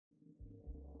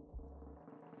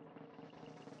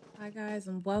Hi guys,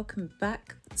 and welcome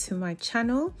back to my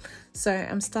channel. So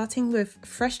I'm starting with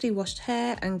freshly washed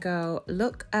hair, and girl,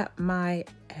 look at my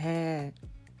hair.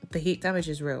 The heat damage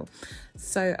is real.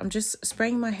 So I'm just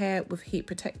spraying my hair with heat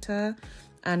protector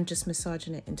and just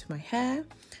massaging it into my hair.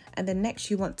 And then next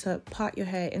you want to part your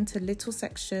hair into little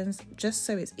sections just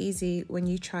so it's easy when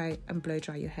you try and blow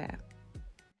dry your hair.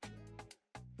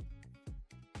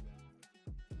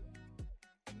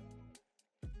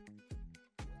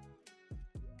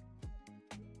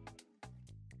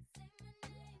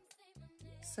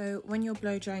 So when you're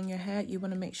blow drying your hair, you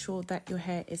want to make sure that your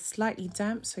hair is slightly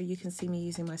damp. So you can see me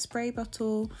using my spray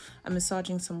bottle and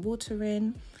massaging some water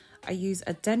in. I use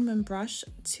a Denman brush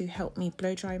to help me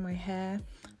blow dry my hair,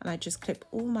 and I just clip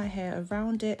all my hair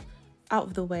around it out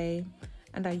of the way,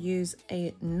 and I use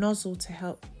a nozzle to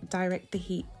help direct the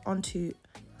heat onto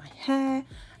my hair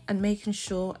and making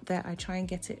sure that I try and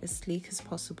get it as sleek as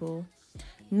possible.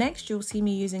 Next, you'll see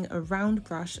me using a round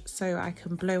brush so I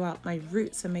can blow out my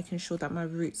roots and making sure that my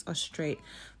roots are straight.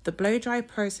 The blow dry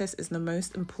process is the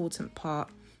most important part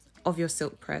of your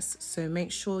silk press, so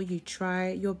make sure you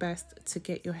try your best to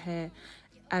get your hair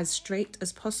as straight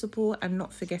as possible and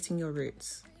not forgetting your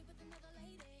roots.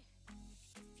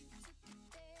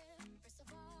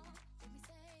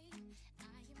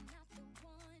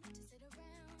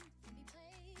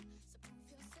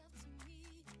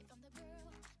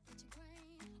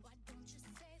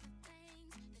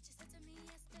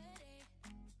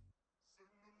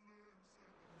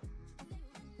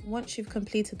 Once you've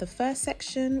completed the first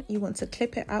section, you want to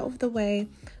clip it out of the way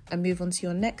and move on to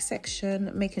your next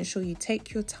section, making sure you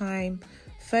take your time,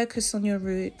 focus on your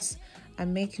roots,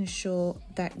 and making sure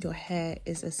that your hair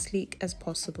is as sleek as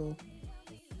possible.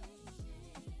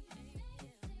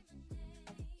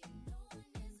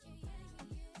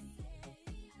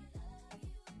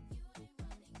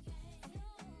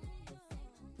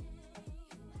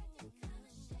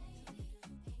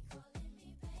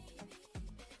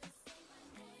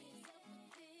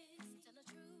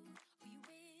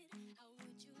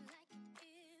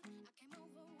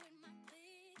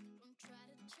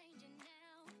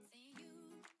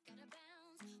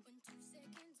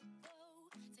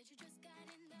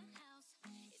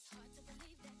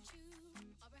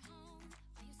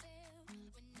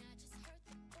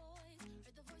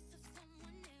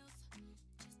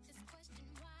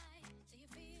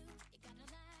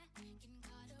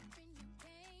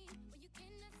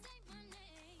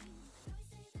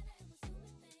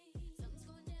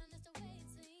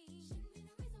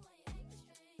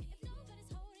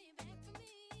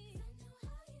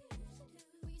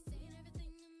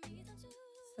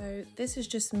 So this is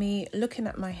just me looking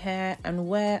at my hair and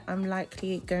where I'm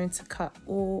likely going to cut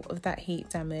all of that heat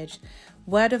damage.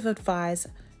 Word of advice,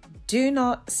 do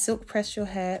not silk press your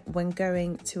hair when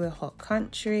going to a hot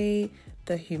country.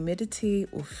 The humidity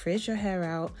will frizz your hair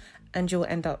out and you'll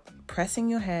end up pressing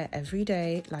your hair every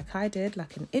day like I did,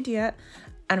 like an idiot,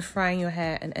 and frying your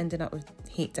hair and ending up with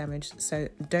heat damage. So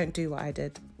don't do what I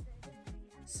did.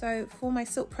 So for my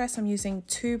silk press, I'm using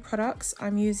two products.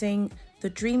 I'm using the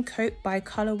Dream Coat by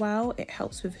Color Wow. It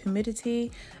helps with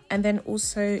humidity. And then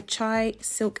also Chai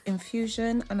Silk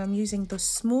Infusion. And I'm using the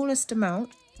smallest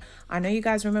amount. I know you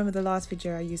guys remember the last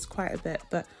video I used quite a bit,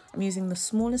 but I'm using the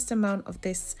smallest amount of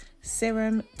this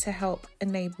serum to help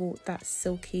enable that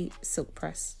silky silk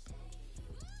press.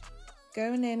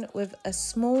 Going in with a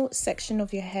small section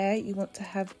of your hair, you want to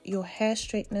have your hair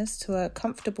straightness to a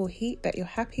comfortable heat that you're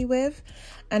happy with.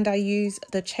 And I use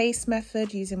the chase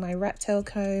method using my rat tail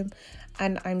comb,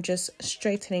 and I'm just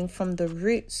straightening from the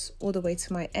roots all the way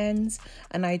to my ends.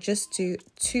 And I just do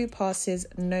 2 passes,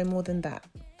 no more than that.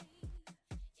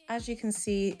 As you can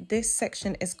see, this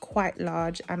section is quite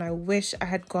large and I wish I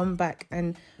had gone back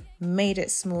and made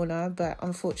it smaller, but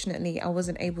unfortunately I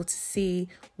wasn't able to see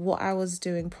what I was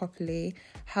doing properly.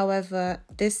 However,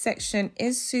 this section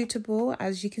is suitable.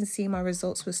 As you can see, my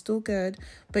results were still good,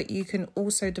 but you can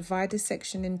also divide this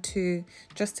section in 2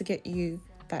 just to get you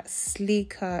that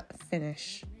sleeker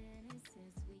finish.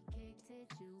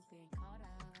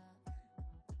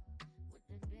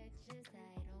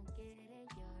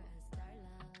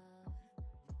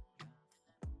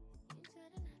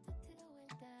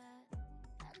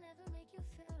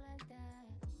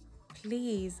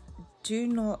 Please do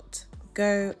not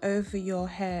go over your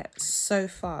hair so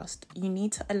fast. You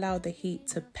need to allow the heat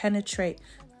to penetrate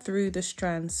through the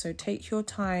strands. So take your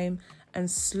time and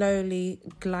slowly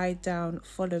glide down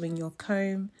following your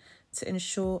comb to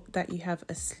ensure that you have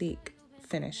a sleek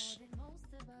finish.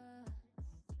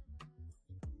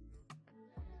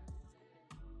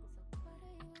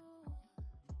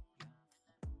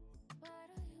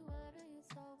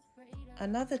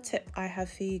 Another tip I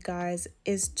have for you guys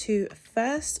is to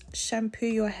first shampoo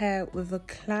your hair with a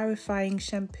clarifying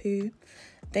shampoo,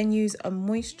 then use a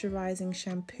moisturizing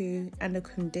shampoo and a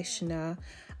conditioner,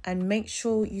 and make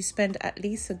sure you spend at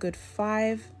least a good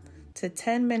 5 to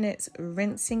 10 minutes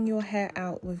rinsing your hair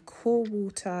out with cool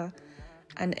water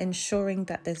and ensuring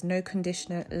that there's no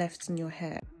conditioner left in your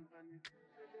hair.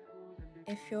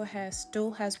 If your hair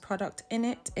still has product in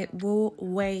it, it will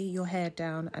weigh your hair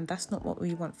down, and that's not what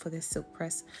we want for this silk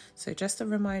press. So just a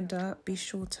reminder, be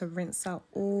sure to rinse out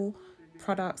all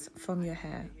products from your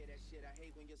hair.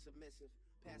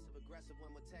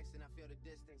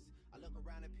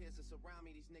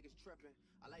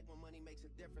 I like when money makes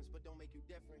a difference, but don't make you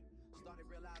different. Started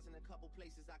realizing a couple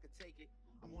places I could take it.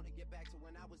 I want to get back to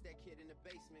when I was that kid in the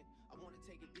basement. I want to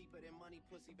take it deeper than money,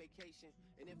 pussy, vacation,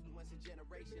 and influence a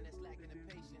generation that's lacking in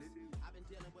patience. I've been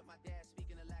dealing with my dad,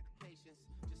 speaking of lack of patience.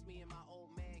 Just me and my old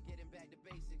man getting back to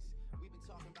basics. We've been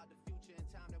talking about the future and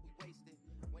time that we wasted.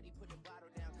 When he put the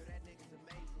bottle down, girl, that nigga's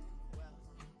amazing. Well,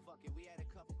 fuck it, we had a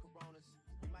couple coronas.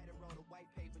 We might have wrote a white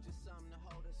paper, just something to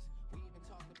hold us. We even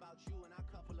talked about you in our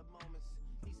couple of moments.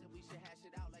 He said we should hash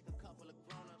it out like a couple of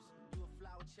grown-ups. You a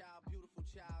flower child, beautiful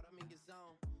child, I'm in your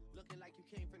zone. Looking like you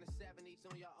came from the 70s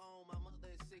on your own. My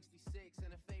mother is 66,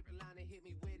 and a favorite line that hit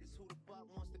me with is who the fuck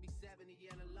wants to be 70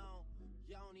 and alone.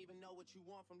 You don't even know what you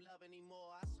want from love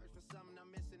anymore. I search for something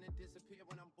I'm missing and disappear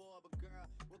when I'm bored. But girl,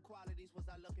 what qualities was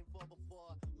I looking for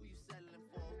before? Who you settling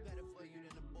for? Better for you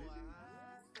than a boy,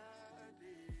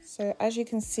 So as you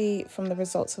can see from the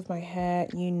results of my hair,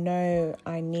 you know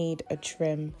I need a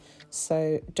trim.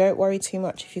 So don't worry too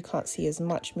much if you can't see as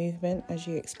much movement as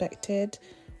you expected.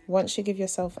 Once you give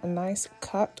yourself a nice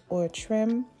cut or a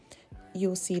trim,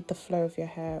 you'll see the flow of your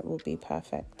hair will be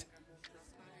perfect.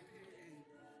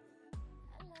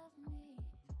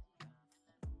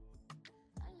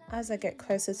 As I get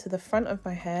closer to the front of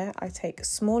my hair, I take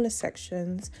smaller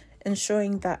sections,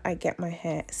 ensuring that I get my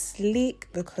hair sleek,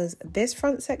 because this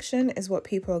front section is what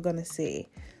people are going to see.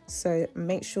 So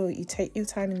make sure you take your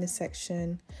time in this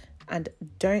section and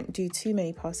don't do too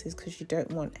many passes because you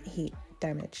don't want heat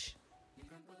damage.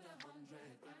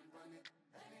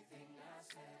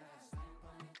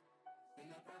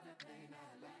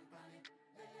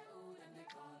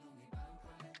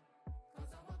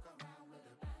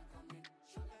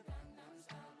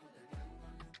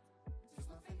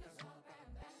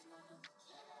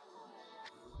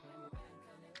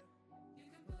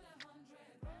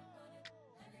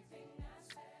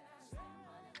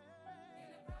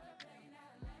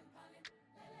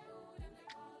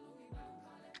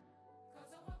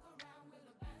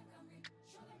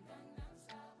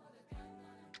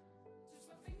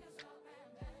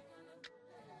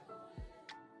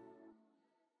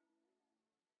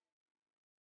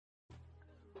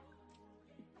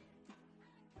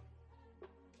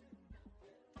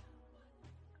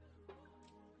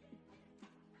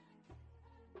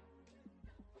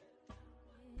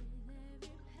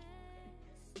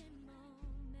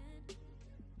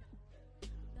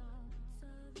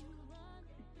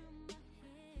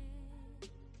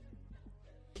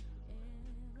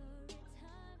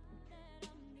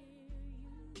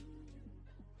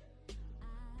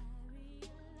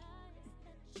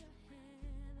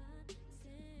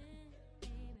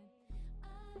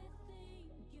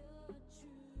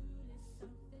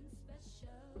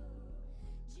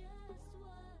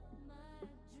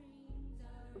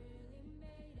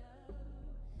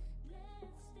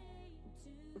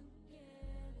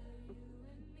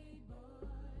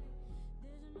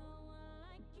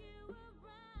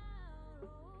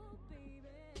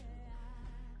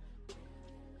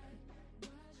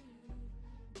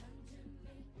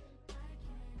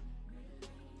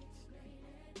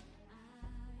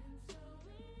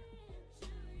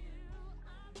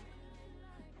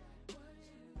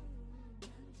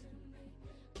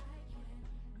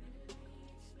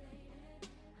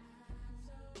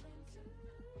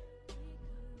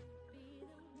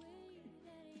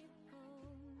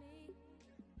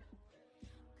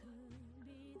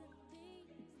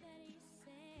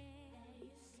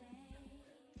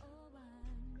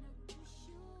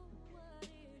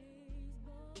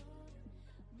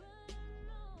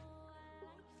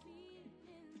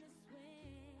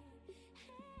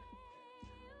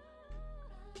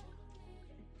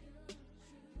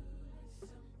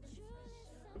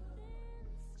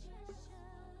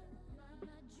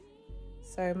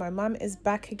 So my mum is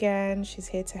back again. She's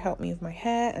here to help me with my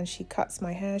hair, and she cuts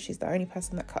my hair. She's the only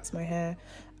person that cuts my hair.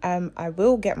 I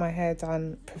will get my hair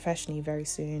done professionally very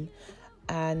soon.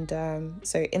 And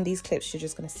so in these clips, you're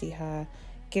just going to see her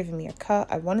giving me a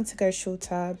cut. I wanted to go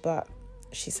shorter, but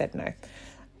she said no.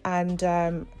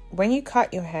 And when you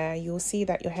cut your hair, you'll see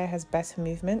that your hair has better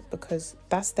movement, because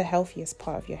that's the healthiest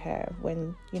part of your hair.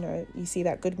 When, you know, you see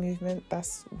that good movement,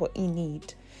 that's what you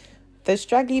need. The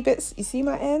straggly bits, you see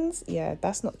my ends? Yeah,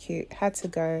 that's not cute. Had to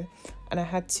go, and I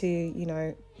had to, you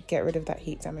know, get rid of that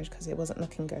heat damage because it wasn't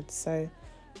looking good. So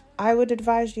I would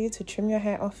advise you to trim your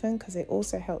hair often, because it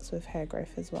also helps with hair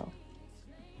growth as well.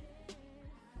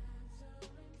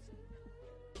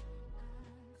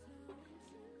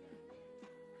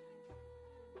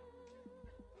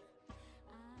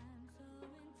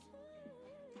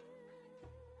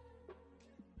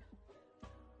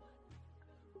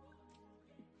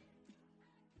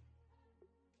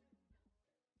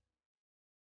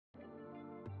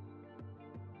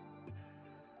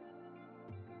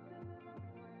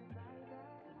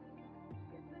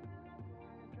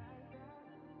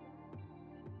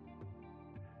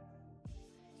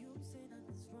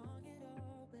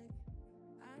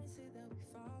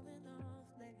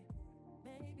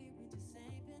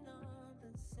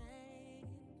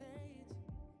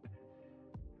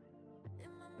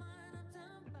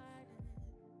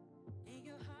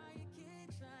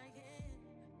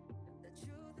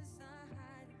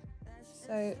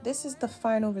 So this is the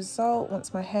final result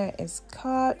once my hair is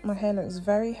cut. My hair looks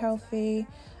very healthy.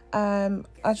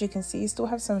 As you can see, you still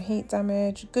have some heat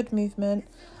damage, good movement.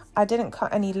 I didn't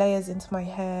cut any layers into my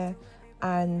hair,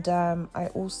 and I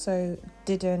also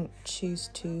didn't choose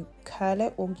to curl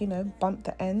it or, you know, bump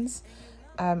the ends.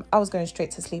 I was going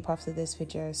straight to sleep after this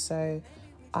video, so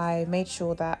I made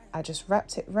sure that I just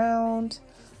wrapped it round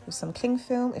with some cling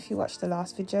film. If you watched the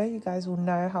last video, you guys will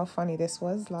know how funny this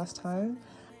was last time.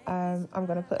 I'm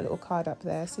going to put a little card up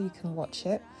there so you can watch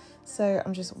it. So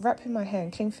I'm just wrapping my hair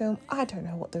in cling film. I don't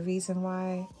know what the reason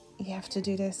why you have to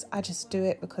do this. I just do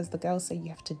it because the girls say you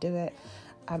have to do it.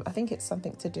 I think it's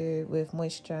something to do with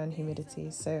moisture and humidity.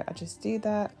 So I just do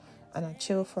that and I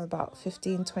chill for about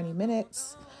 15-20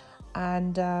 minutes,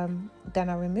 and then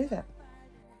I remove it.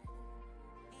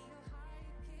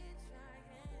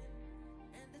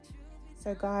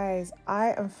 So guys,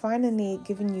 I am finally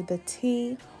giving you the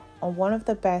tea on one of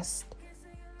the best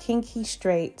kinky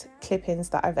straight clip-ins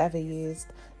that I've ever used.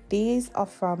 These are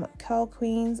from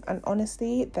Curlsqueen, and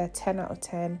honestly, they're 10 out of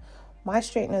 10. My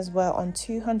straighteners were on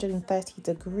 230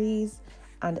 degrees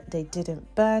and they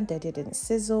didn't burn, they didn't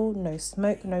sizzle, no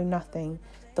smoke, no nothing.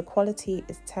 The quality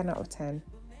is 10 out of 10.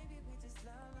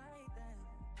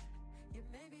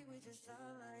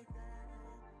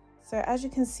 So as you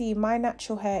can see, my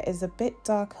natural hair is a bit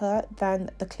darker than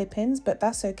the clip-ins, but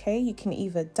that's okay. You can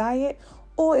either dye it,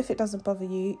 or if it doesn't bother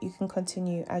you, you can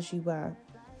continue as you were.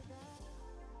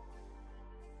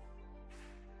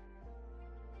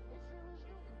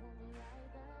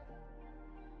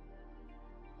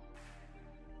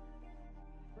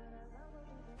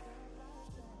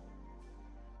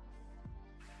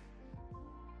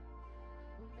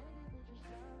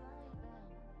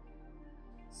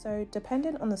 So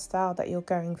depending on the style that you're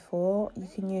going for, you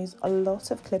can use a lot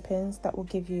of clip-ins that will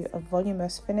give you a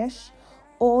voluminous finish,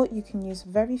 or you can use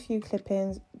very few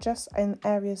clip-ins just in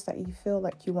areas that you feel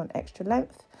like you want extra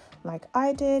length, like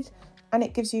I did, and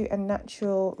it gives you a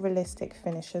natural, realistic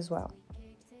finish as well.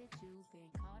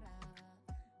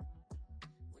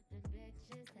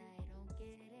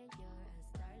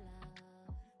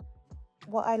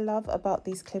 What I love about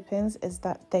these clip-ins is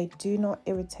that they do not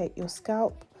irritate your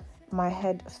scalp. My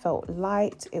head felt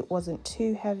light, it wasn't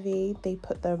too heavy. They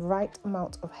put the right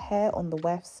amount of hair on the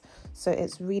wefts, so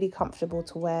it's really comfortable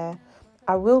to wear.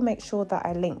 I will make sure that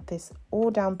I link this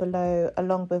all down below,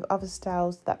 along with other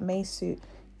styles that may suit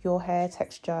your hair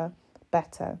texture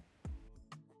better.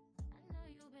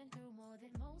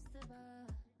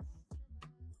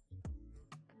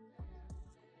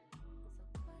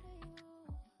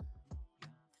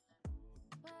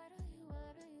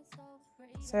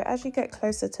 So as you get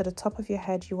closer to the top of your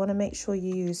head, you want to make sure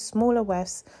you use smaller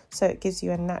wefts so it gives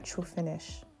you a natural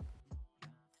finish.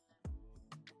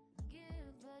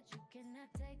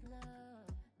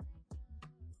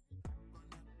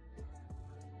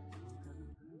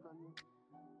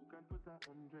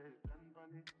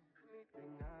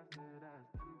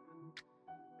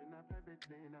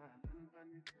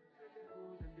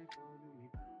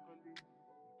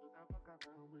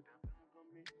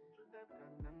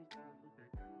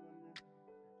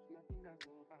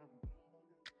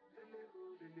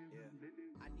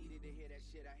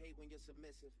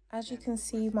 As you can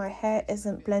see, my hair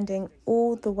isn't blending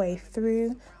all the way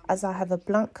through as I have a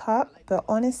blunt cut, but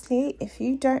honestly, if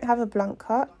you don't have a blunt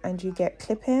cut and you get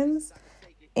clip-ins,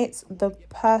 it's the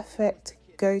perfect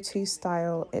go-to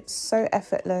style. It's so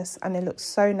effortless and it looks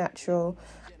so natural,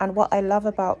 And what I love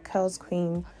about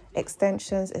Curlsqueen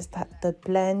extensions is that the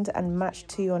blend and match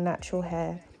to your natural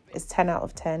hair is 10 out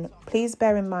of 10. Please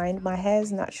bear in mind, my hair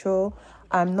is natural.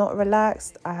 I'm not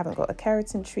relaxed. I haven't got a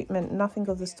keratin treatment, nothing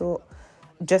of the sort,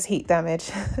 just heat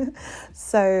damage.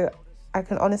 So I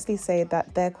can honestly say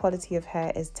that their quality of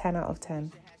hair is 10 out of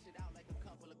 10.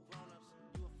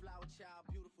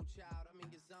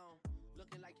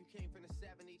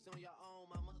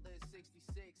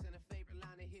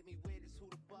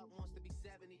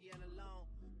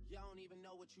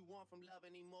 You want from love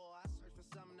anymore. I search for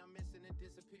something I'm missing and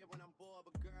disappear when I'm bored.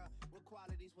 But girl, what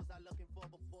qualities was I looking for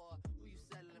before? Who you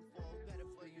settling for? Better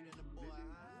for you than a boy.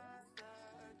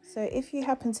 So if you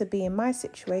happen to be in my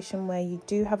situation where you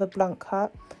do have a blunt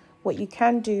cut, what you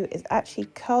can do is actually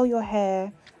curl your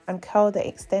hair and curl the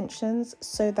extensions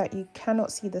so that you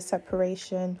cannot see the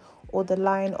separation or the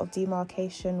line of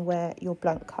demarcation where your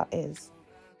blunt cut is.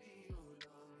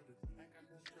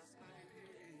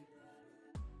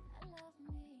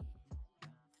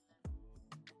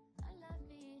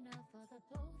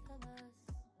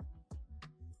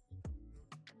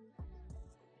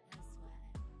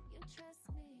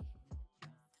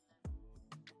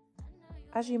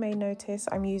 As you may notice,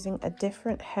 I'm using a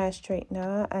different hair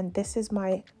straightener, and this is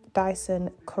my Dyson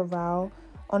Corral.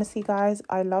 Honestly guys,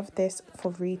 I love this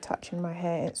for retouching my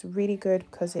hair. It's really good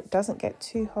because it doesn't get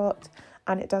too hot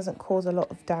and it doesn't cause a lot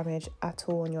of damage at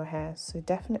all on your hair. So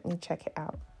definitely check it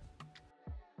out.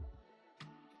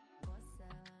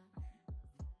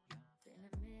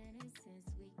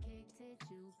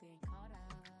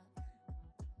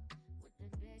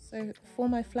 So for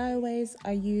my flyaways,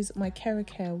 I use my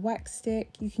Keracare wax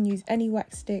stick. You can use any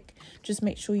wax stick. Just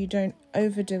make sure you don't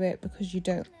overdo it because you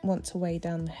don't want to weigh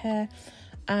down the hair.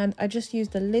 And I just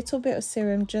used a little bit of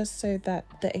serum just so that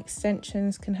the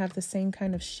extensions can have the same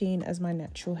kind of sheen as my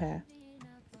natural hair.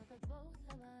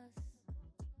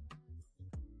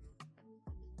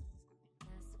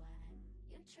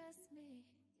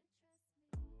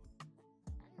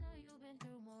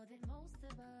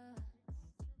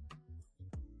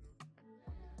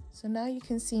 So now you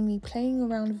can see me playing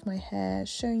around with my hair,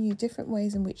 showing you different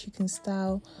ways in which you can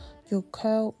style your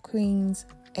Curlsqueen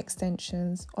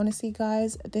extensions. Honestly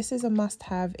guys, this is a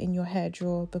must-have in your hair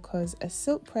drawer because a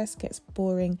silk press gets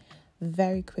boring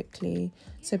very quickly.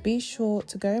 So be sure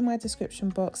to go in my description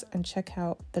box and check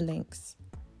out the links.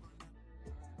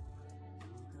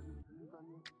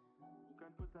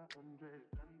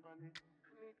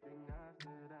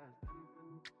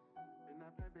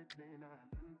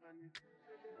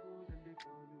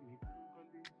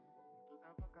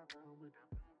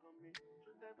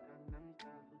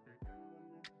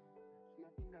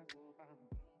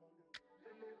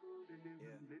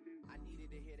 I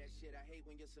needed to hear that shit. I hate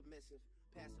when you're submissive.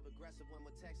 Passive aggressive when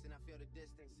we're texting, I feel the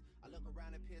distance. I look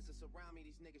around at peers that's around me,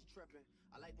 these niggas tripping.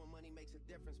 I like when money makes a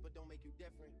difference, but don't make you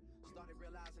different. Started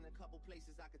realizing a couple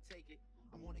places I could take it.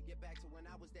 I want to get back to when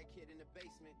I was that kid in the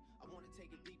basement. I want to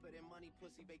take it deeper than money,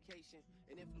 pussy, vacation.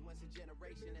 And influence a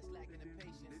generation that's lacking in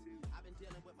patience. I've been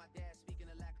dealing with my dad, speaking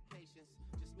of lack of patience.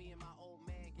 Just me and my old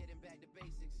man getting back to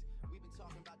basics. We've been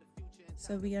talking about the future.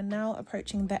 So we are now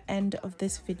approaching the end of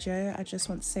this video. I just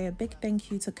want to say a big thank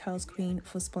you to Curlsqueen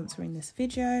for sponsoring this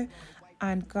video.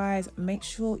 And guys, make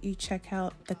sure you check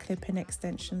out the clip-in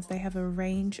extensions. They have a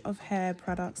range of hair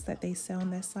products that they sell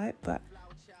on their site, but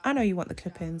I know you want the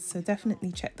clip-ins, so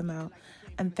definitely check them out.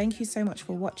 And thank you so much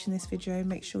for watching this video.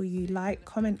 Make sure you like,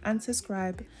 comment and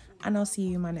subscribe, and I'll see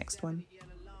you in my next one.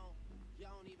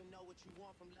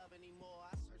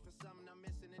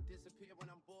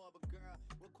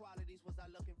 Qualities was I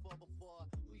looking for before?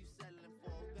 Who you settling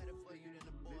for? Better for you than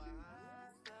a boy.